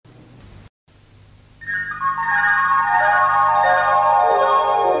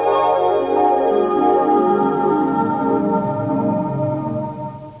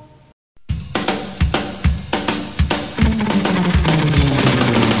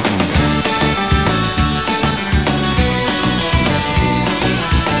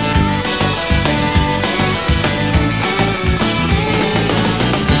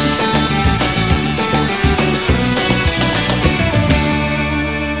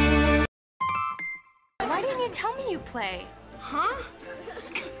didn't tell me you play. Huh?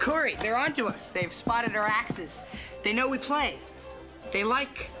 Corey, they're onto us. They've spotted our axes. They know we play. They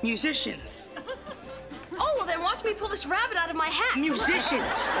like musicians. Oh, well then watch me pull this rabbit out of my hat.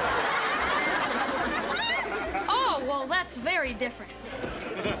 Musicians! Oh, well that's very different.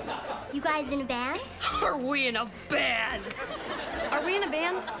 You guys in a band? Are we in a band? Are we in a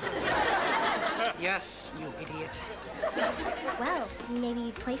band? Yes, you idiot. Well, maybe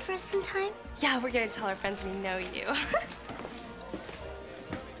you'd play for us sometime? Yeah, we're gonna tell our friends we know you.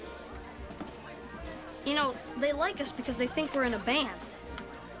 You know, they like us because they think we're in a band.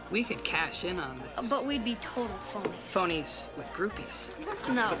 We could cash in on this. But we'd be total phonies. Phonies with groupies.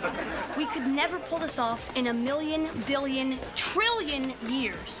 No, we could never pull this off in a million, billion, trillion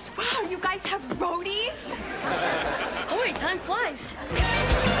years. Wow, you guys have roadies? Oh wait, time flies.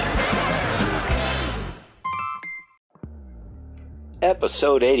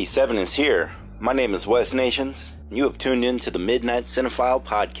 Episode 87 is here. My name is Wes Nations, and you have tuned in to the Midnight Cinephile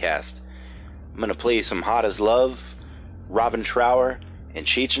Podcast. I'm going to play you some Hot as Love, Robin Trower, and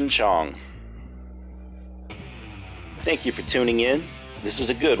Cheech and Chong. Thank you for tuning in. This is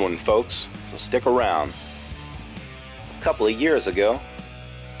a good one, folks, so stick around. A couple of years ago,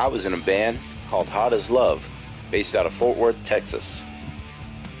 I was in a band called Hot as Love, based out of Fort Worth, Texas.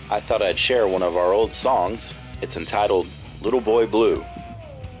 I thought I'd share one of our old songs. It's entitled Little Boy Blue.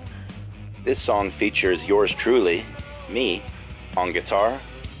 This song features yours truly, me, on guitar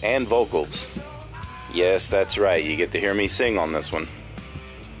and vocals. Yes, that's right, you get to hear me sing on this one.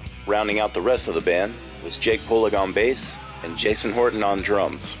 Rounding out the rest of the band was Jake Polig on bass and Jason Horton on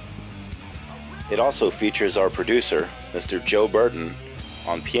drums. It also features our producer, Mr. Joe Burton,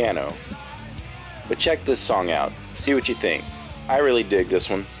 on piano. But check this song out, see what you think. I really dig this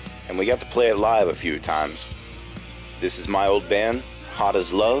one, and we got to play it live a few times. This is my old band, Hot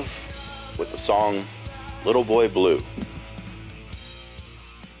as Love, with the song Little Boy Blue.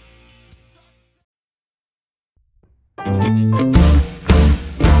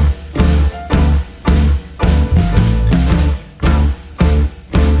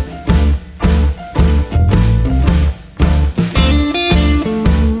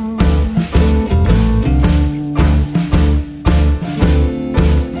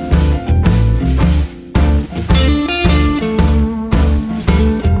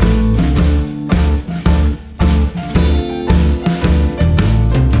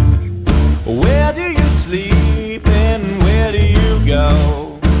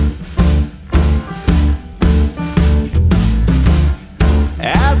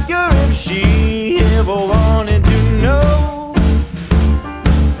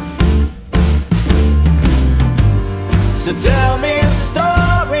 So tell me a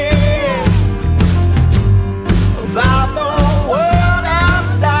story about the world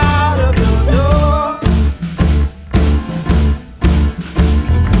outside of your door.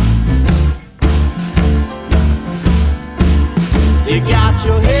 You got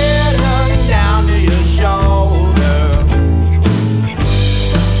your head hung down to your shoulder.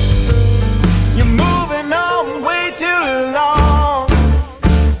 You're moving on way too long.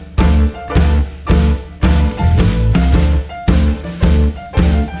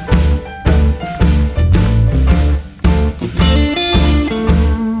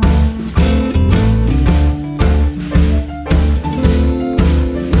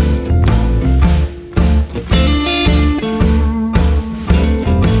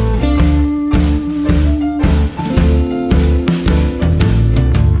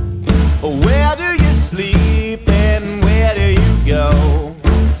 Where do you sleep and where do you go?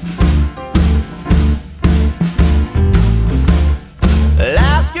 I'll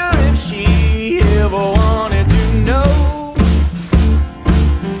ask her if she ever wanted to know.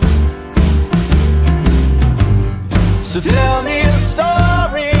 So tell me a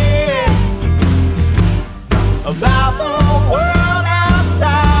story about the world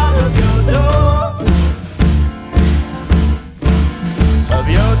outside of your door. Of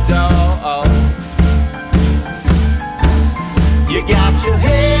your door. You got your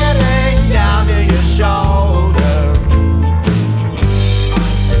head hanging down to your shoulder.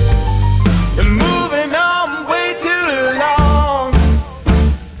 You're moving on way too long.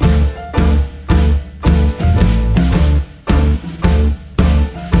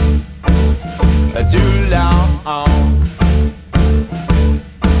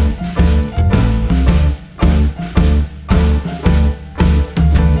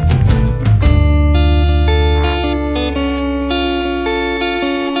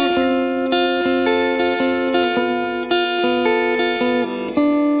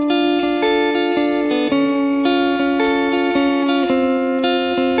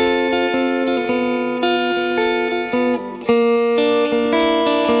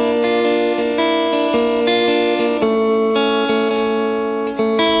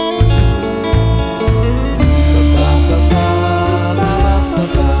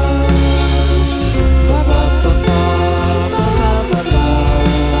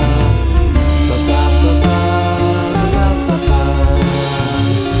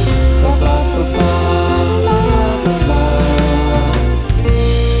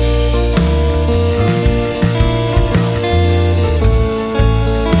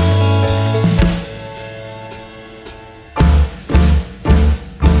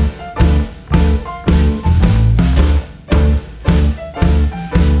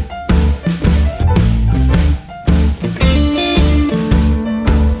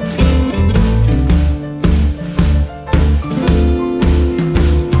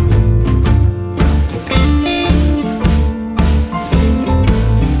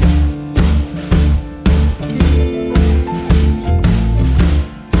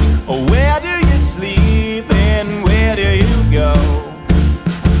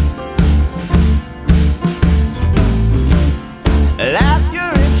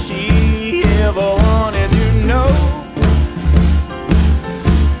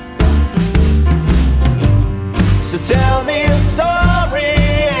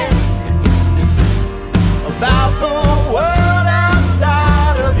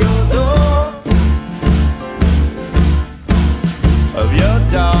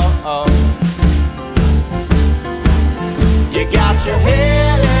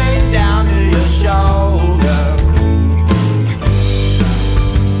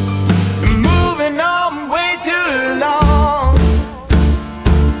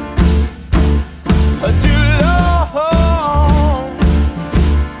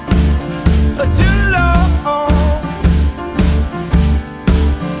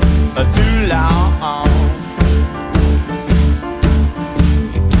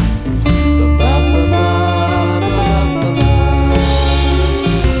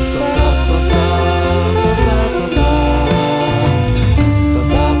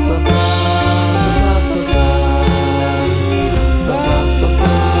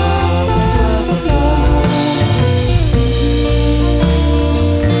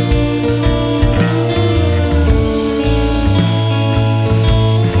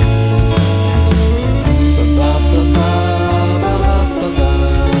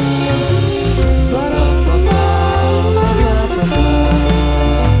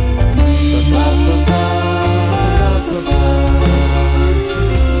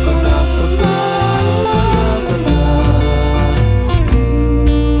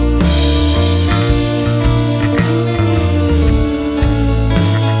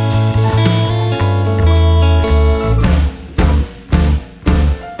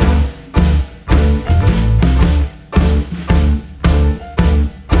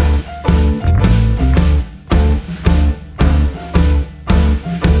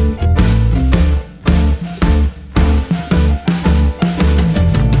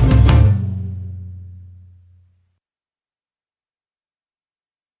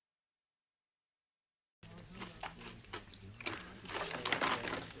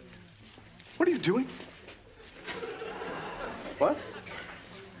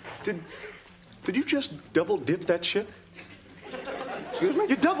 Did you just double dip that chip? Excuse me?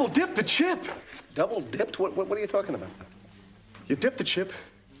 You double dipped the chip. Double dipped? What are you talking about? You dipped the chip,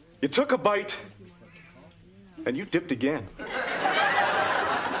 you took a bite, and you dipped again.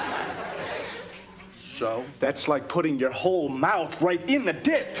 So? That's like putting your whole mouth right in the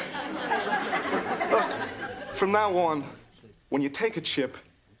dip. Look, from now on, when you take a chip,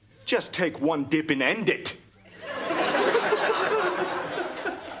 just take one dip and end it.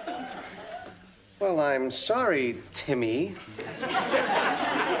 Well, I'm sorry, Timmy,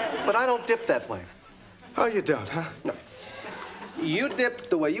 but I don't dip that way. Oh, you don't, huh? No. You dip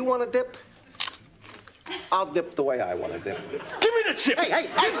the way you want to dip. I'll dip the way I want to dip. Give me the chip! Hey!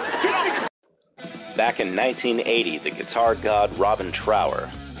 Back in 1980, the guitar god Robin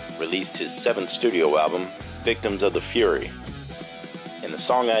Trower released his 7th studio album, Victims of the Fury. And the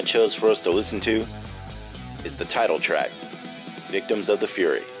song I chose for us to listen to is the title track, Victims of the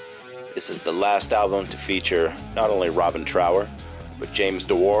Fury. This is the last album to feature not only Robin Trower, but James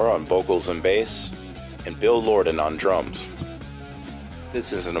DeWar on vocals and bass, and Bill Lorden on drums.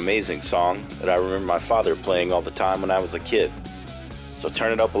 This is an amazing song that I remember my father playing all the time when I was a kid. So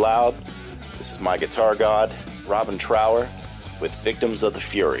turn it up loud. This is my guitar god, Robin Trower, with Victims of the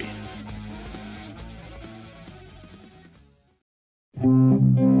Fury.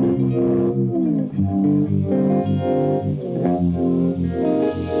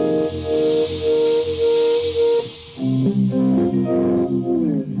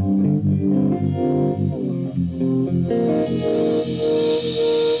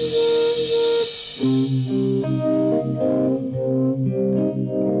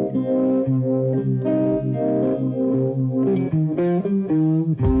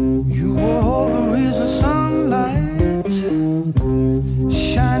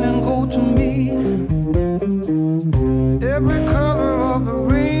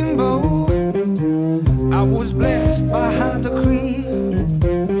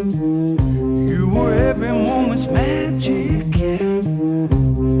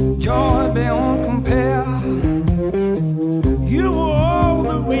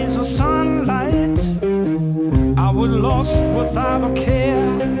 Without a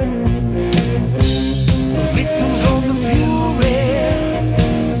care, victims of the fury,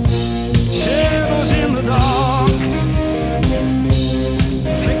 shadows in the dark,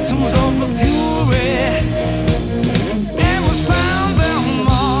 victims of the fury, arrows found their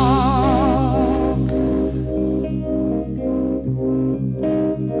mark.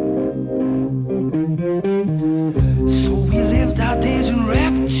 So we lived our days in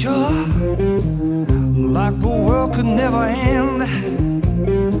rapture, like the world could never end.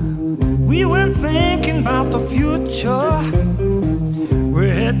 We weren't thinking about the future. We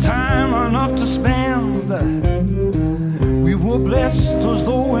had time enough to spend. We were blessed as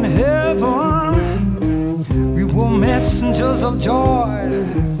though in heaven. We were messengers of joy.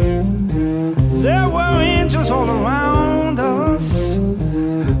 There were angels all around us.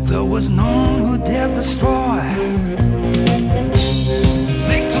 There was none who dared destroy.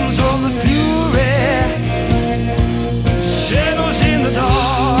 Victims of the fury, shadows in the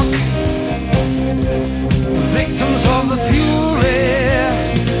dark, victims of the fury,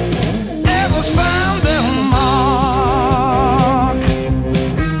 arrows found their mark.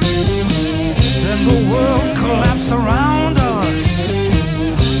 Then the world collapsed around us,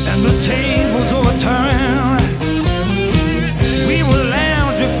 and the tables overturned. We were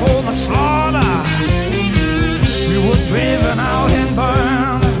lambs before the slaughter.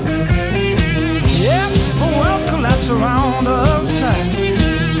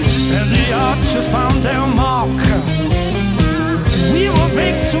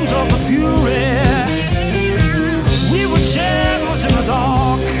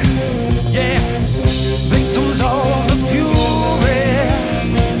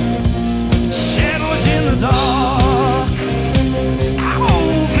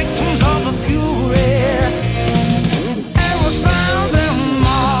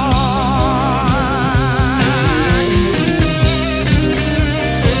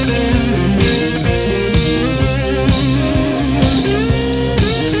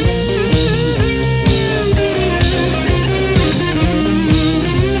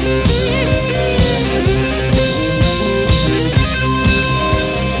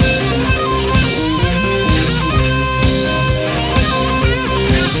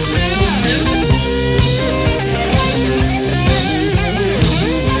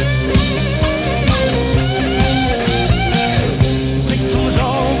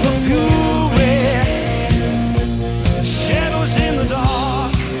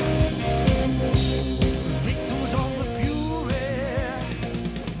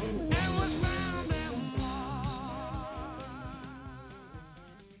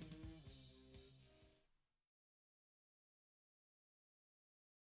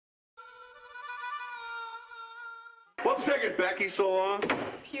 What's taking Becky so long?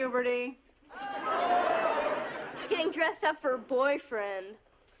 Puberty. She's getting dressed up for a boyfriend.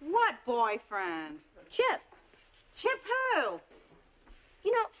 What boyfriend? Chip. Chip who?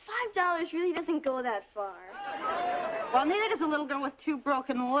 You know, $5 really doesn't go that far. Well, neither does a little girl with 2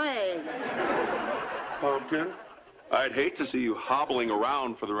 broken legs. Pumpkin, I'd hate to see you hobbling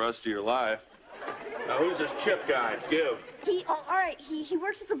around for the rest of your life. Now, who's this Chip guy? Give. All right, he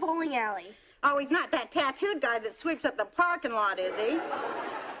works at the bowling alley. Oh, he's not that tattooed guy that sweeps up the parking lot, is he?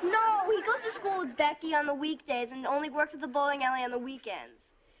 No, he goes to school with Becky on the weekdays and only works at the bowling alley on the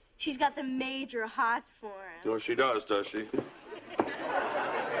weekends. She's got the major hots for him. Oh, she does she?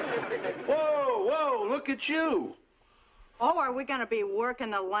 Whoa, look at you. Oh, are we going to be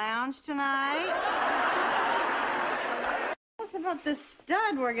working the lounge tonight? What's about the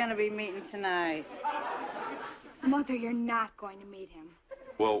stud we're going to be meeting tonight? Mother, you're not going to meet him.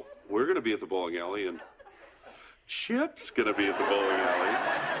 Well, we're going to be at the bowling alley, and Chip's going to be at the bowling alley.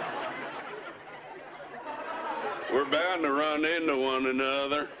 We're bound to run into one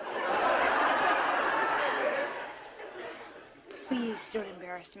another. Please don't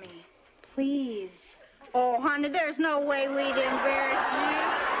embarrass me. Please. Oh, honey, there's no way we'd embarrass you.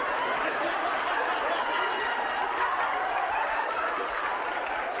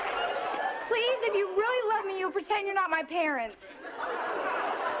 Please, if you really love me, you'll pretend you're not my parents.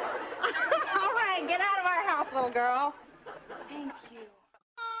 All right, get out of our house, little girl. Thank you.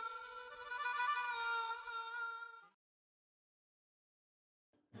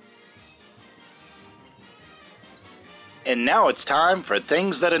 And now it's time for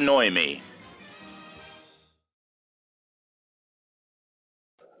Things That Annoy Me.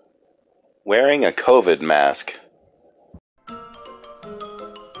 Wearing a COVID mask.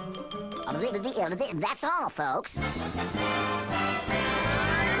 That's all, folks.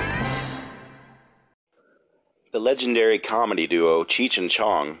 The legendary comedy duo Cheech and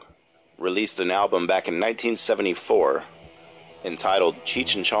Chong released an album back in 1974 entitled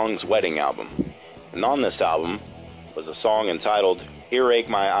Cheech and Chong's Wedding Album. And on this album was a song entitled Earache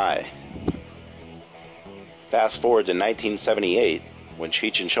My Eye. Fast forward to 1978, when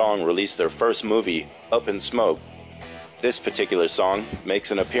Cheech and Chong released their first movie, Up in Smoke. This particular song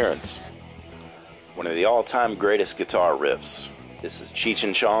makes an appearance. One of the all-time greatest guitar riffs. This is Cheech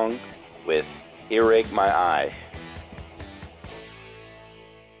and Chong with Earache My Eye.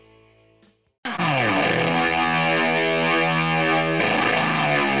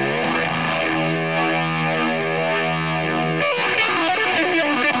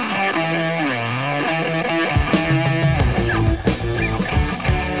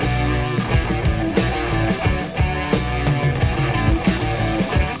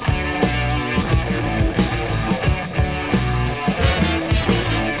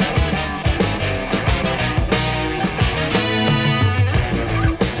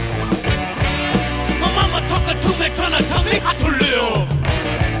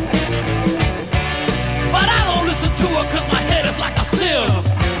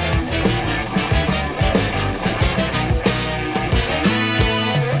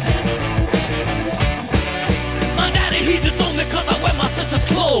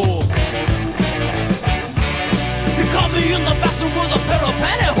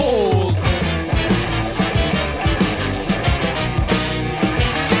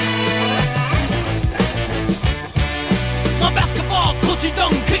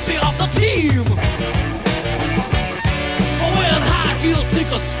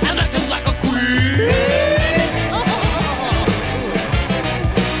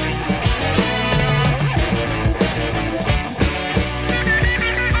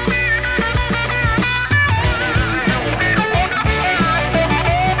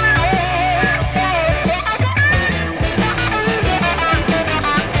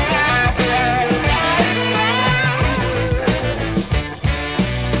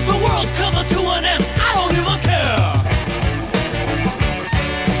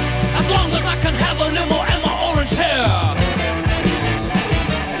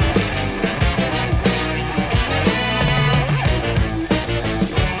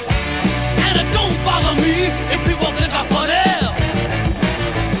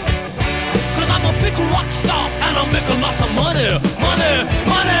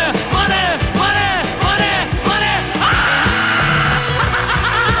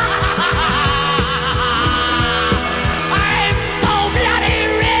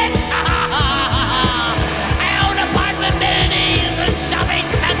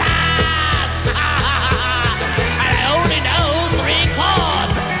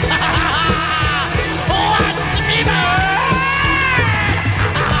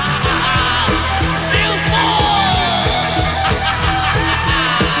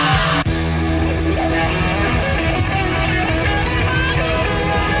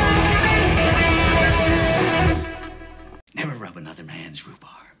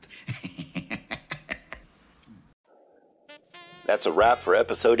 a wrap for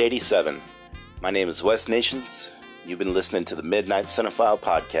episode 87. My name is Wes Nations. You've been listening to the Midnight Cinephile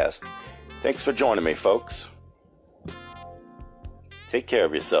Podcast. Thanks for joining me, folks. Take care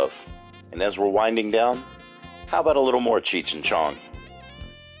of yourself. And as we're winding down, how about a little more Cheech and Chong?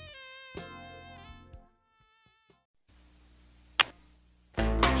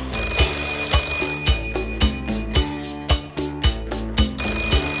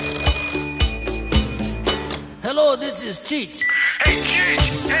 Hello, this is Cheech. Hey,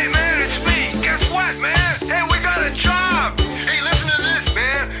 Cheech! Hey, man, it's me. Guess what, man? Hey, we got a job! Hey, listen to this,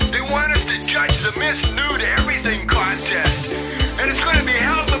 man. They want us to judge the Miss Nude Everything contest. And it's going to be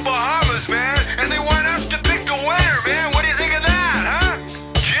held in the Bahamas, man. And they want us to pick the winner, man. What do you think of that, huh?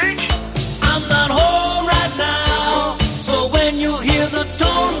 Cheech? I'm not home right now, so when you hear the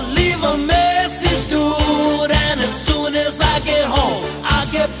tone, leave a message, dude. And as soon as I get home, I'll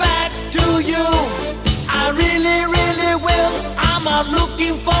get back to you. I really, really will. I'm out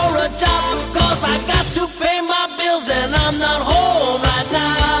looking for a job, cause I got to pay my bills and I'm not home right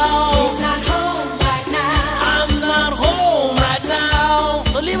now. He's not home right now. I'm not home right now.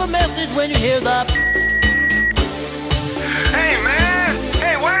 So leave a message when you hear the... Hey, man.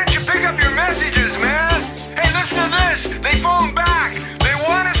 Hey, why don't you pick up your messages, man? Hey, listen to this. They phoned back. They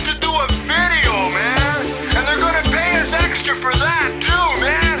want us to do a video, man. And they're gonna pay us extra for that, too,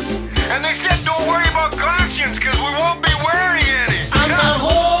 man. And they said don't worry about costumes, cause we won't be wearing any. I'm not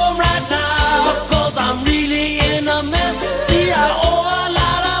home right now, cause I'm really in a mess. See, I owe a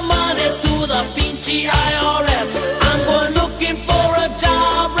lot of money to the pinchy IRS. I'm going looking for a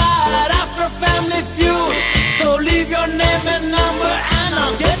job right after Family Feud. So leave your name and number and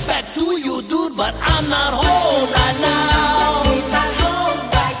I'll get back to you, dude. But I'm not home right now. He's not home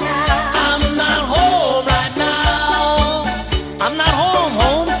right now. I'm not home right now. I'm not home,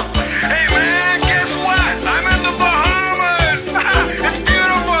 Holmes. Hey, man, guess what? I'm in the Bahamas. It's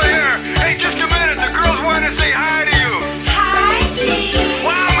beautiful here. Hey, just a minute. The girls want to say hi to you. Hi, Cheech.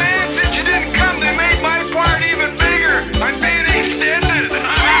 Wow, man, since you didn't come, they made my part even bigger. I'm being extended.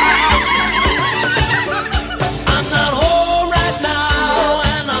 I'm not home right now,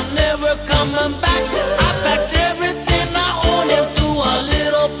 and I'm never coming back. I packed everything I own into a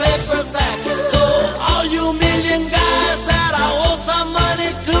little paper sack. So all you million guys that I owe some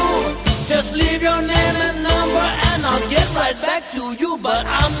money to, just leave your name and number and I'll get right back to you. But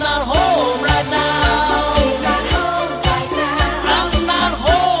I'm not home right now. He's not home right now. I'm not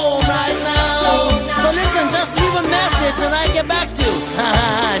home right now. So listen, just leave a message and I get back to you.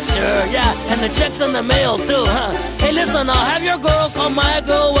 Sure, yeah, and the check's in the mail too, huh? Hey, listen, I'll have your girl call my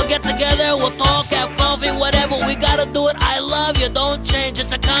girl. We'll get together, we'll talk, have coffee, whatever. We gotta do it. I love you, don't change.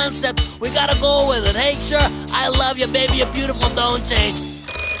 It's a concept. We gotta go with it. Hey, sure, I love you, baby. You're beautiful, don't change.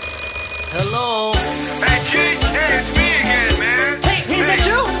 Hello. Hey, Cheech. Hey, it's me again, man. Hey, is that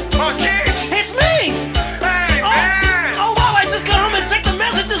you? Oh, Cheech. It's me. Hey, man. Oh, wow, I just got home and checked the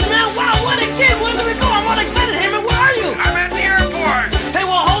messages, man. Wow, what a gig. Where did we go? I'm all excited. Hey, man, where are you? I'm at the airport. Hey,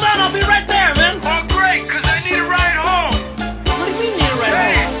 well, hold on. I'll be right there, man. Oh, great, because I need a ride home. What do you mean need a ride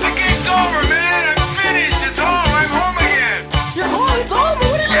Hey, home? the game's over, man. I'm finished. It's home. I'm home again. You're home? It's over?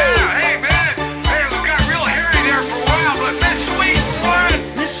 What do you mean? Yeah, hey, man. Hey, we got real hairy there for a while, but Miss Sweet won.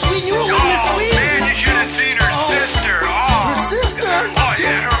 Miss Sweet? You were with Miss Sweet? Man, you should have seen her sister. Oh. Her sister? Oh,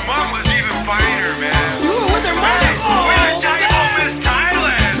 yeah, her mom was even finer, man. You were with her mom? Hey, we were talking about Miss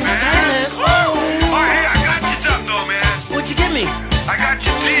Thailand, man. Thailand? Oh, hey, I got you something, though, man. What'd you give me? I got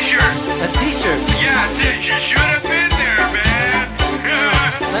you a T-shirt. A T-shirt? Yeah, you should have been there, man.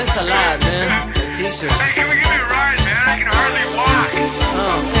 Thanks a lot, man. A T-shirt. Hey, can we give me a ride, man? I can hardly walk.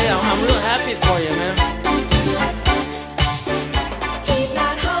 Oh, okay. I'm real happy for you, man.